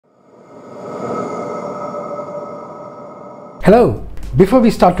Hello! Before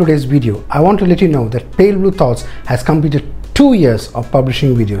we start today's video, I want to let you know that Pale Blue Thoughts has completed 2 years of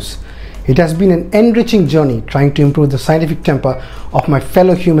publishing videos. It has been an enriching journey trying to improve the scientific temper of my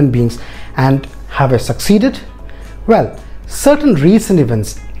fellow human beings, and have I succeeded? Well, certain recent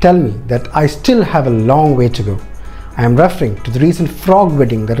events tell me that I still have a long way to go. I am referring to the recent frog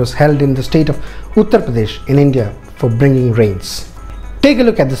wedding that was held in the state of Uttar Pradesh in India for bringing rains. Take a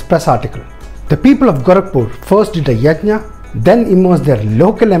look at this press article. The people of Gorakhpur first did a Yagya, then immersed their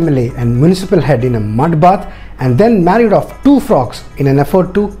local MLA and municipal head in a mud bath, and then married off 2 frogs in an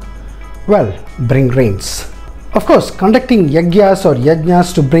effort to, well, bring rains. Of course, conducting Yagyas or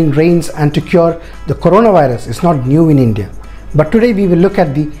Yagnas to bring rains and to cure the coronavirus is not new in India. But today we will look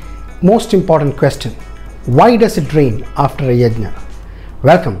at the most important question. Why does it rain after a Yagna?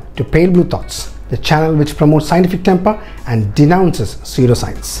 Welcome to Pale Blue Thoughts, the channel which promotes scientific temper and denounces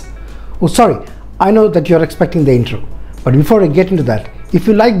pseudoscience. Oh sorry, I know that you are expecting the intro. But before I get into that, if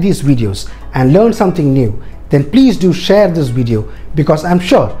you like these videos and learn something new, then please do share this video, because I'm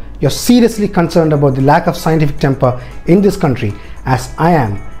sure you're seriously concerned about the lack of scientific temper in this country, as I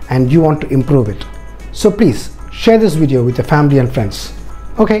am, and you want to improve it. So please share this video with your family and friends.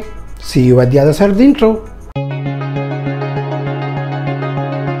 Okay, see you at the other side of the intro.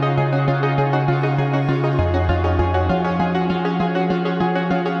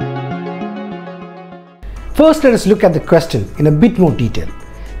 First, let us look at the question in a bit more detail.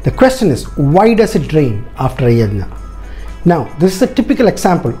 The question is, why does it rain after a Yagna? Now, this is a typical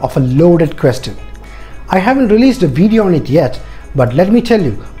example of a loaded question. I haven't released a video on it yet, but let me tell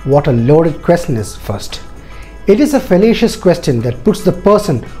you what a loaded question is first. It is a fallacious question that puts the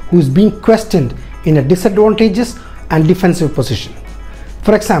person who is being questioned in a disadvantageous and defensive position.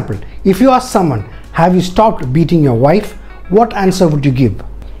 For example, if you ask someone, "Have you stopped beating your wife?" what answer would you give?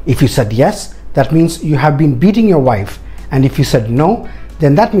 If you said yes, that means you have been beating your wife, and if you said no,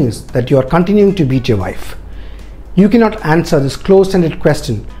 then that means that you are continuing to beat your wife. You cannot answer this closed-ended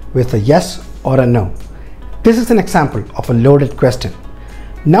question with a yes or a no. This is an example of a loaded question.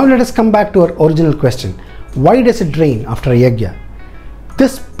 Now let us come back to our original question. Why does it rain after a Yagya?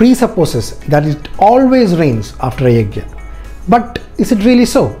 This presupposes that it always rains after a Yagya. But is it really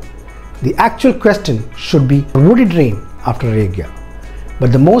so? The actual question should be, would it rain after a Yagya?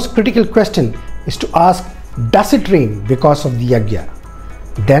 But the most critical question is to ask, does it rain because of the Yagya?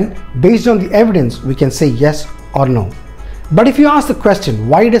 Then, based on the evidence, we can say yes or no. But if you ask the question,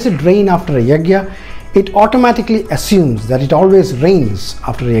 why does it rain after a Yagya, it automatically assumes that it always rains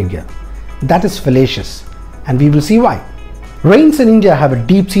after a Yagya. That is fallacious, and we will see why. Rains in India have a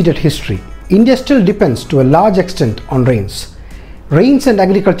deep-seated history. India still depends to a large extent on rains. Rains and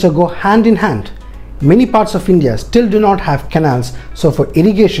agriculture go hand in hand. Many parts of India still do not have canals, so for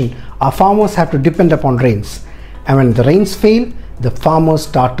irrigation, our farmers have to depend upon rains. And when the rains fail, the farmers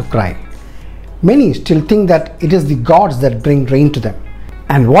start to cry. Many still think that it is the gods that bring rain to them.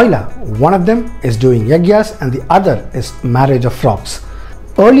 And voila, one of them is doing Yagyas and the other is marriage of frogs.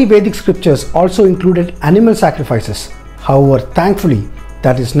 Early Vedic scriptures also included animal sacrifices. However, thankfully,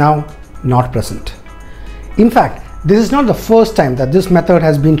 that is now not present. In fact, this is not the first time that this method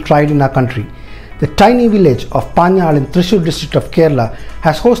has been tried in our country. The tiny village of Panyal in Thrissur district of Kerala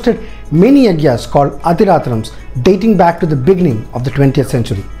has hosted many Yagyas called Adhiratrams dating back to the beginning of the 20th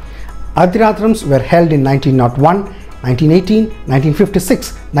century. Adhiratrams were held in 1901, 1918,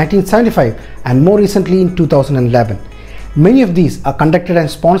 1956, 1975 and more recently in 2011. Many of these are conducted and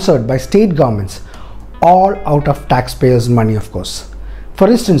sponsored by state governments, all out of taxpayers' money of course. For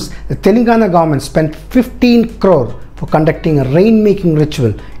instance, the Telangana government spent 15 crore for conducting a rainmaking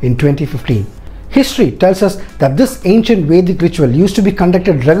ritual in 2015. History tells us that this ancient Vedic ritual used to be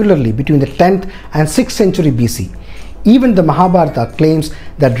conducted regularly between the 10th and 6th century BC. Even the Mahabharata claims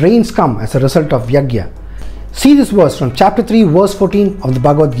that rains come as a result of Yagya. See this verse from chapter 3 verse 14 of the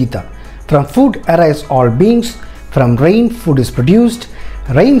Bhagavad Gita. From food arise all beings, from rain food is produced,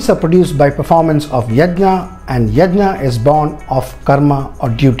 rains are produced by performance of Yagna, and Yagna is born of karma or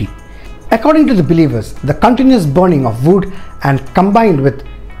duty. According to the believers, the continuous burning of wood and combined with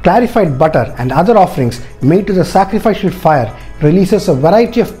clarified butter and other offerings made to the sacrificial fire releases a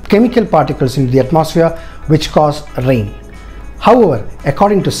variety of chemical particles into the atmosphere which cause rain. However,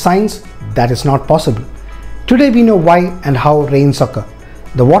 according to science, that is not possible. Today we know why and how rains occur.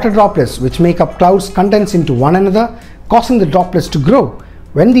 The water droplets which make up clouds condense into one another, causing the droplets to grow.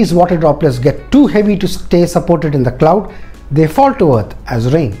 When these water droplets get too heavy to stay supported in the cloud, they fall to earth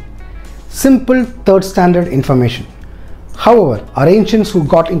as rain. Simple third standard information. However, our ancients who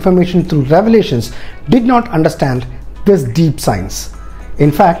got information through revelations did not understand this deep science.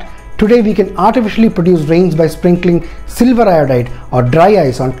 In fact, Today we can artificially produce rains by sprinkling silver iodide or dry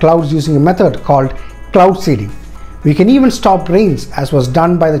ice on clouds using a method called cloud seeding. We can even stop rains, as was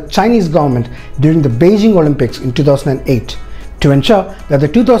done by the Chinese government during the Beijing Olympics in 2008. To ensure that the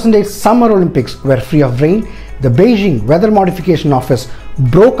 2008 Summer Olympics were free of rain, the Beijing Weather Modification Office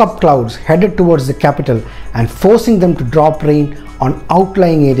broke up clouds headed towards the capital and forcing them to drop rain on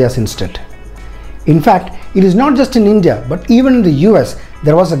outlying areas instead. In fact, it is not just in India, but even in the US,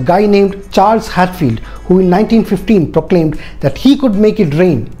 there was a guy named Charles Hatfield who in 1915 proclaimed that he could make it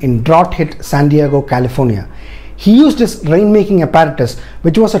rain in drought-hit San Diego, California. He used his rainmaking apparatus,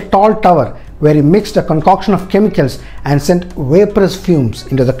 which was a tall tower where he mixed a concoction of chemicals and sent vaporous fumes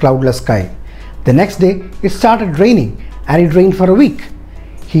into the cloudless sky. The next day, it started raining, and it rained for a week.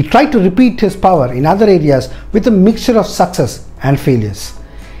 He tried to repeat his power in other areas with a mixture of success and failures.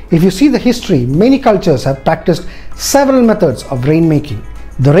 If you see the history, many cultures have practiced several methods of rainmaking.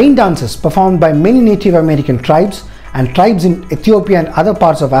 The rain dances performed by many Native American tribes and tribes in Ethiopia and other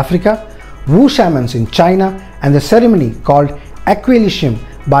parts of Africa, Wu shamans in China, and the ceremony called Aquilicium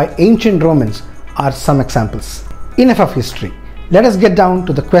by ancient Romans are some examples. Enough of history. Let us get down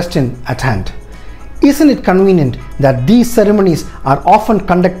to the question at hand. Isn't it convenient that these ceremonies are often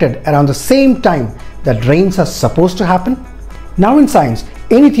conducted around the same time that rains are supposed to happen? Now in science,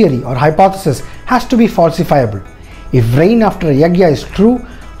 any theory or hypothesis has to be falsifiable. If rain after a Yagya is true,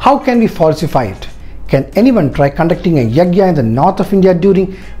 how can we falsify it? Can anyone try conducting a Yagya in the north of India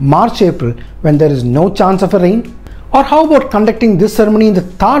during March-April when there is no chance of a rain? Or how about conducting this ceremony in the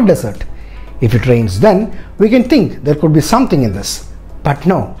Thar desert? If it rains then, we can think there could be something in this. But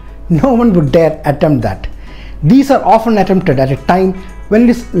no one would dare attempt that. These are often attempted at a time when it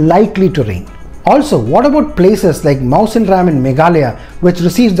is likely to rain. Also, what about places like Monsoon in Meghalaya, which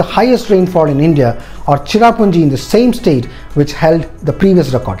receives the highest rainfall in India, or Cherrapunji in the same state which held the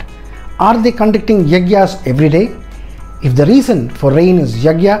previous record? Are they conducting Yagyas every day? If the reason for rain is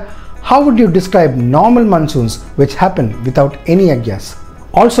Yagya, how would you describe normal monsoons which happen without any Yagyas?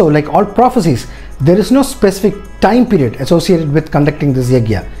 Also, like all prophecies, there is no specific time period associated with conducting this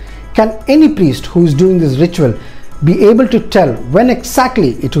Yagya. Can any priest who is doing this ritual be able to tell when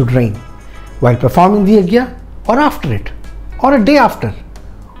exactly it would rain? While performing the Yagya, or after it, or a day after,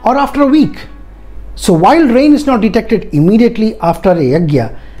 or after a week? So while rain is not detected immediately after a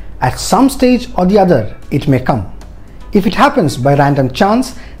Yagya, at some stage or the other it may come. If it happens by random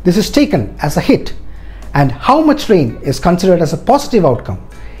chance, this is taken as a hit. And how much rain is considered as a positive outcome?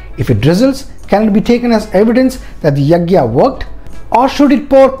 If it drizzles, can it be taken as evidence that the Yagya worked? Or should it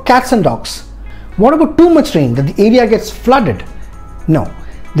pour cats and dogs? What about too much rain that the area gets flooded? No,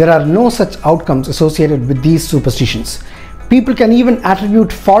 there are no such outcomes associated with these superstitions. People can even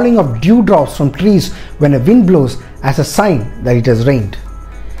attribute falling of dewdrops from trees when a wind blows as a sign that it has rained.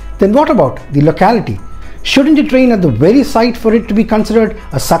 Then what about the locality? Shouldn't it rain at the very site for it to be considered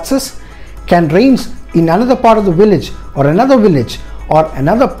a success? Can rains in another part of the village or another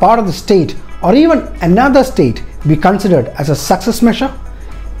part of the state or even another state be considered as a success measure?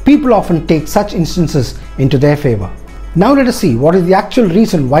 People often take such instances into their favor. Now let us see what is the actual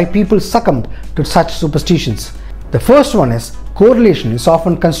reason why people succumb to such superstitions. The first one is correlation is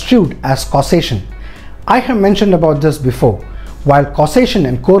often construed as causation. I have mentioned about this before. While causation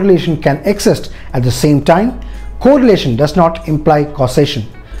and correlation can exist at the same time, correlation does not imply causation.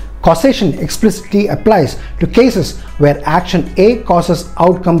 Causation explicitly applies to cases where action A causes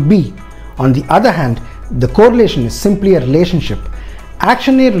outcome B. On the other hand, the correlation is simply a relationship.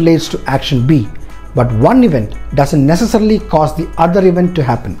 Action A relates to action B, but one event doesn't necessarily cause the other event to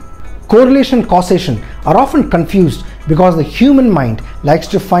happen. Correlation and causation are often confused because the human mind likes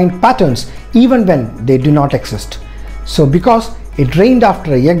to find patterns even when they do not exist. So because it rained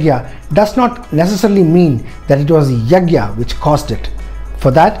after a Yagya does not necessarily mean that it was the Yagya which caused it.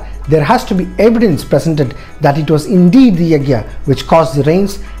 For that, there has to be evidence presented that it was indeed the Yagya which caused the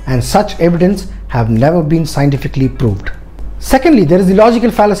rains, and such evidence have never been scientifically proved. Secondly, there is the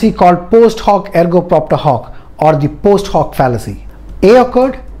logical fallacy called post hoc ergo propter hoc, or the post hoc fallacy. A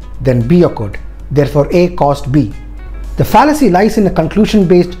occurred, then B occurred, therefore A caused B. The fallacy lies in a conclusion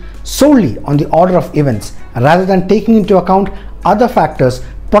based solely on the order of events rather than taking into account other factors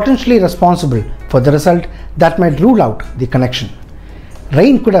potentially responsible for the result that might rule out the connection.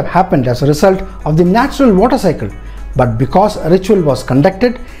 Rain could have happened as a result of the natural water cycle, but because a ritual was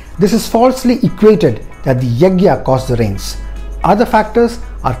conducted, this is falsely equated that the Yagya caused the rains. Other factors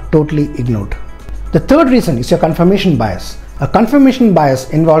are totally ignored. The third reason is your confirmation bias. A confirmation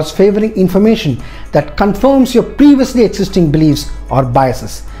bias involves favoring information that confirms your previously existing beliefs or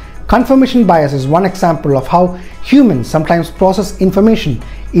biases. Confirmation bias is one example of how humans sometimes process information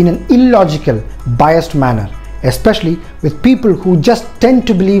in an illogical, biased manner, especially with people who just tend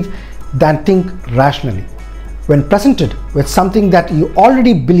to believe than think rationally. When presented with something that you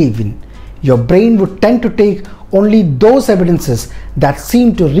already believe in, your brain would tend to take only those evidences that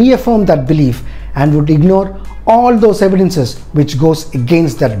seem to reaffirm that belief and would ignore all those evidences which goes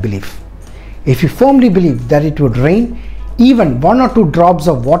against that belief. If you firmly believe that it would rain, even 1 or 2 drops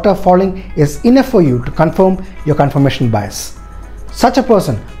of water falling is enough for you to confirm your confirmation bias. Such a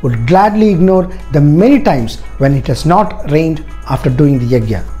person would gladly ignore the many times when it has not rained after doing the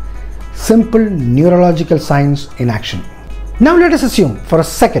Yagya. Simple neurological science in action. Now let us assume for a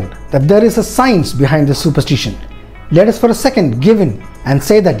second that there is a science behind this superstition. Let us for a second give in and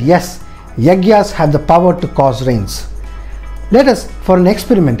say that yes, Yagyas have the power to cause rains. Let us, for an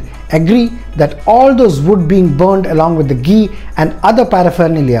experiment, agree that all those wood being burned along with the ghee and other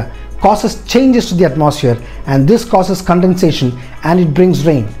paraphernalia causes changes to the atmosphere, and this causes condensation and it brings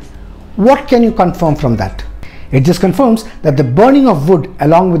rain. What can you confirm from that? It just confirms that the burning of wood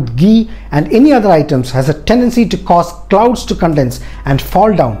along with ghee and any other items has a tendency to cause clouds to condense and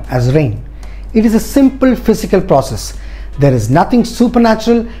fall down as rain. It is a simple physical process. There is nothing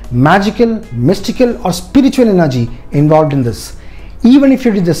supernatural, magical, mystical or spiritual energy involved in this. Even if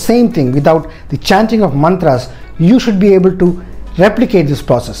you did the same thing without the chanting of mantras, you should be able to replicate this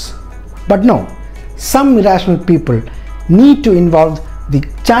process. But no, some irrational people need to involve the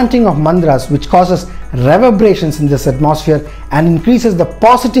chanting of mantras, which causes reverberations in this atmosphere and increases the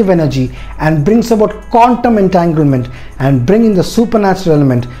positive energy and brings about quantum entanglement and bring in the supernatural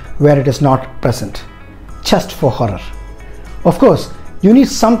element where it is not present, just for horror. Of course, you need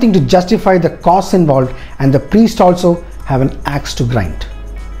something to justify the costs involved, and the priest also have an axe to grind.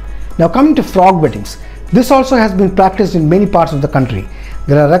 Now coming to frog weddings, this also has been practiced in many parts of the country.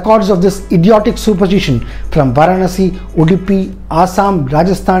 There are records of this idiotic superstition from Varanasi, Udupi, Assam,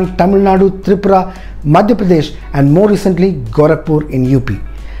 Rajasthan, Tamil Nadu, Tripura, Madhya Pradesh and more recently Gorakhpur in UP.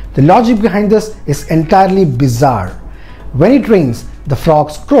 The logic behind this is entirely bizarre. When it rains, the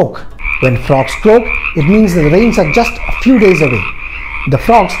frogs croak. When frogs croak, it means that the rains are just a few days away. The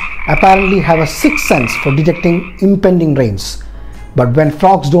frogs apparently have a sixth sense for detecting impending rains. But when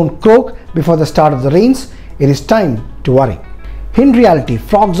frogs don't croak before the start of the rains, it is time to worry. In reality,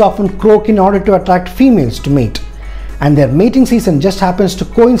 frogs often croak in order to attract females to mate, and their mating season just happens to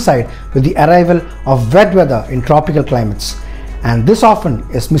coincide with the arrival of wet weather in tropical climates, and this often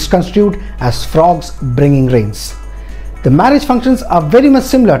is misconstrued as frogs bringing rains. The marriage functions are very much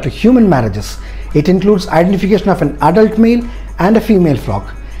similar to human marriages. It includes identification of an adult male and a female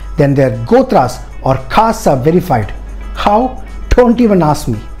frog. Then their gotras or castes are verified. How? Don't even ask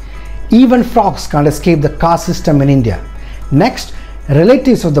me. Even frogs can't escape the caste system in India. Next,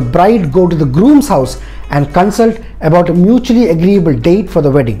 relatives of the bride go to the groom's house and consult about a mutually agreeable date for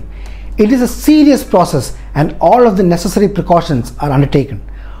the wedding. It is a serious process and all of the necessary precautions are undertaken.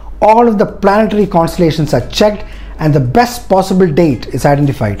 All of the planetary constellations are checked and the best possible date is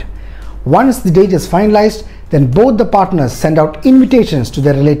identified. Once the date is finalized, then both the partners send out invitations to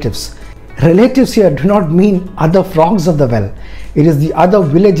their relatives. Relatives here do not mean other frogs of the well. It is the other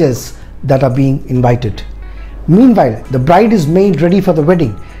villagers that are being invited. Meanwhile, the bride is made ready for the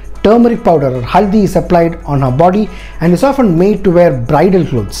wedding. Turmeric powder or haldi is applied on her body and is often made to wear bridal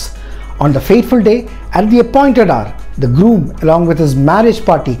clothes. On the fateful day, at the appointed hour, the groom along with his marriage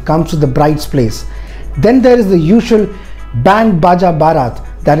party comes to the bride's place. Then there is the usual band baja barat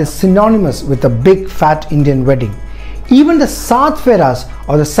that is synonymous with a big fat Indian wedding. Even the Saat Feras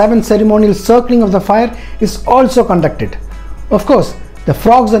or the 7 ceremonial circling of the fire is also conducted. Of course, the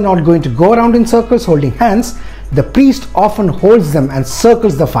frogs are not going to go around in circles holding hands. The priest often holds them and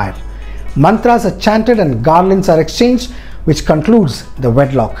circles the fire. Mantras are chanted and garlands are exchanged, which concludes the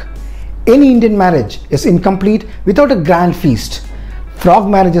wedlock. Any Indian marriage is incomplete without a grand feast. Frog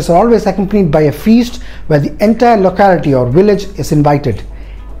marriages are always accompanied by a feast where the entire locality or village is invited.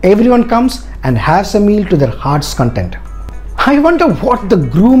 Everyone comes and has a meal to their heart's content. I wonder what the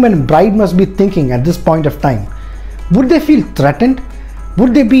groom and bride must be thinking at this point of time. Would they feel threatened?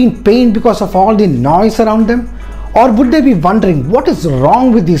 Would they be in pain because of all the noise around them? Or would they be wondering what is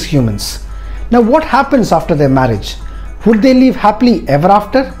wrong with these humans? Now what happens after their marriage? Would they live happily ever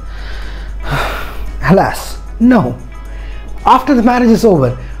after? Alas, no. After the marriage is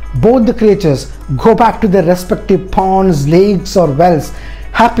over, both the creatures go back to their respective ponds, lakes or wells,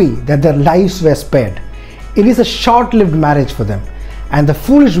 happy that their lives were spared. It is a short-lived marriage for them, and the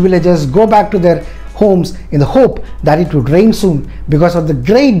foolish villagers go back to their homes in the hope that it would rain soon because of the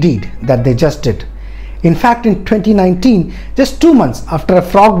great deed that they just did. In fact, in 2019, just 2 months after a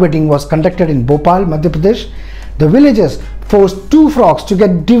frog wedding was conducted in Bhopal, Madhya Pradesh, the villagers forced two frogs to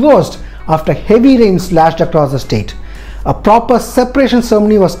get divorced after heavy rain slashed across the state. A proper separation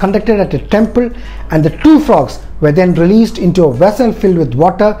ceremony was conducted at a temple, and the two frogs were then released into a vessel filled with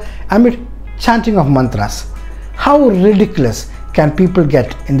water amid chanting of mantras. How ridiculous can people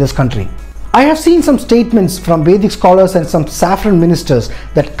get in this country? I have seen some statements from Vedic scholars and some saffron ministers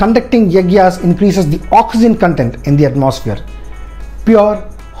that conducting Yagyas increases the oxygen content in the atmosphere. Pure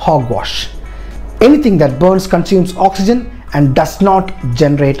hogwash. Anything that burns consumes oxygen and does not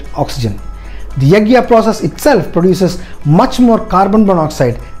generate oxygen. The Yagya process itself produces much more carbon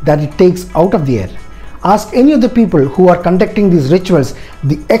monoxide that it takes out of the air. Ask any of the people who are conducting these rituals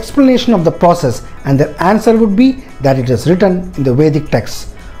the explanation of the process, and their answer would be that it is written in the Vedic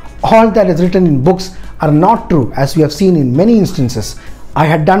texts. All that is written in books are not true, as we have seen in many instances. I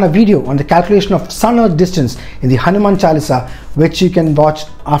had done a video on the calculation of sun-earth distance in the Hanuman Chalisa, which you can watch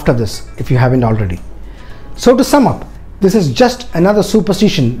after this if you haven't already. So to sum up, this is just another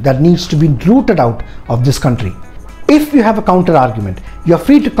superstition that needs to be rooted out of this country. If you have a counter argument, you are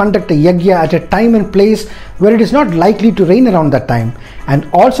free to conduct a Yagya at a time and place where it is not likely to rain around that time, and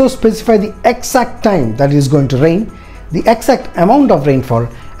also specify the exact time that it is going to rain, the exact amount of rainfall,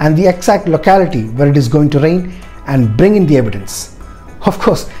 and the exact locality where it is going to rain, and bring in the evidence. Of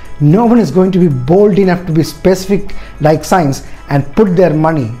course, no one is going to be bold enough to be specific like science and put their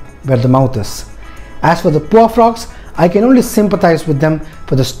money where the mouth is. As for the poor frogs, I can only sympathize with them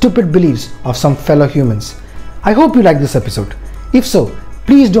for the stupid beliefs of some fellow humans. I hope you like this episode. If so,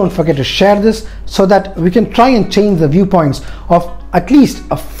 please don't forget to share this so that we can try and change the viewpoints of at least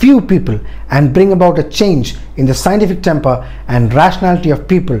a few people and bring about a change in the scientific temper and rationality of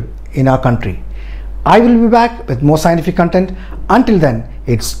people in our country. I will be back with more scientific content. Until then,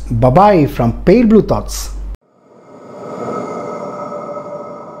 it's bye-bye from Pale Blue Thoughts.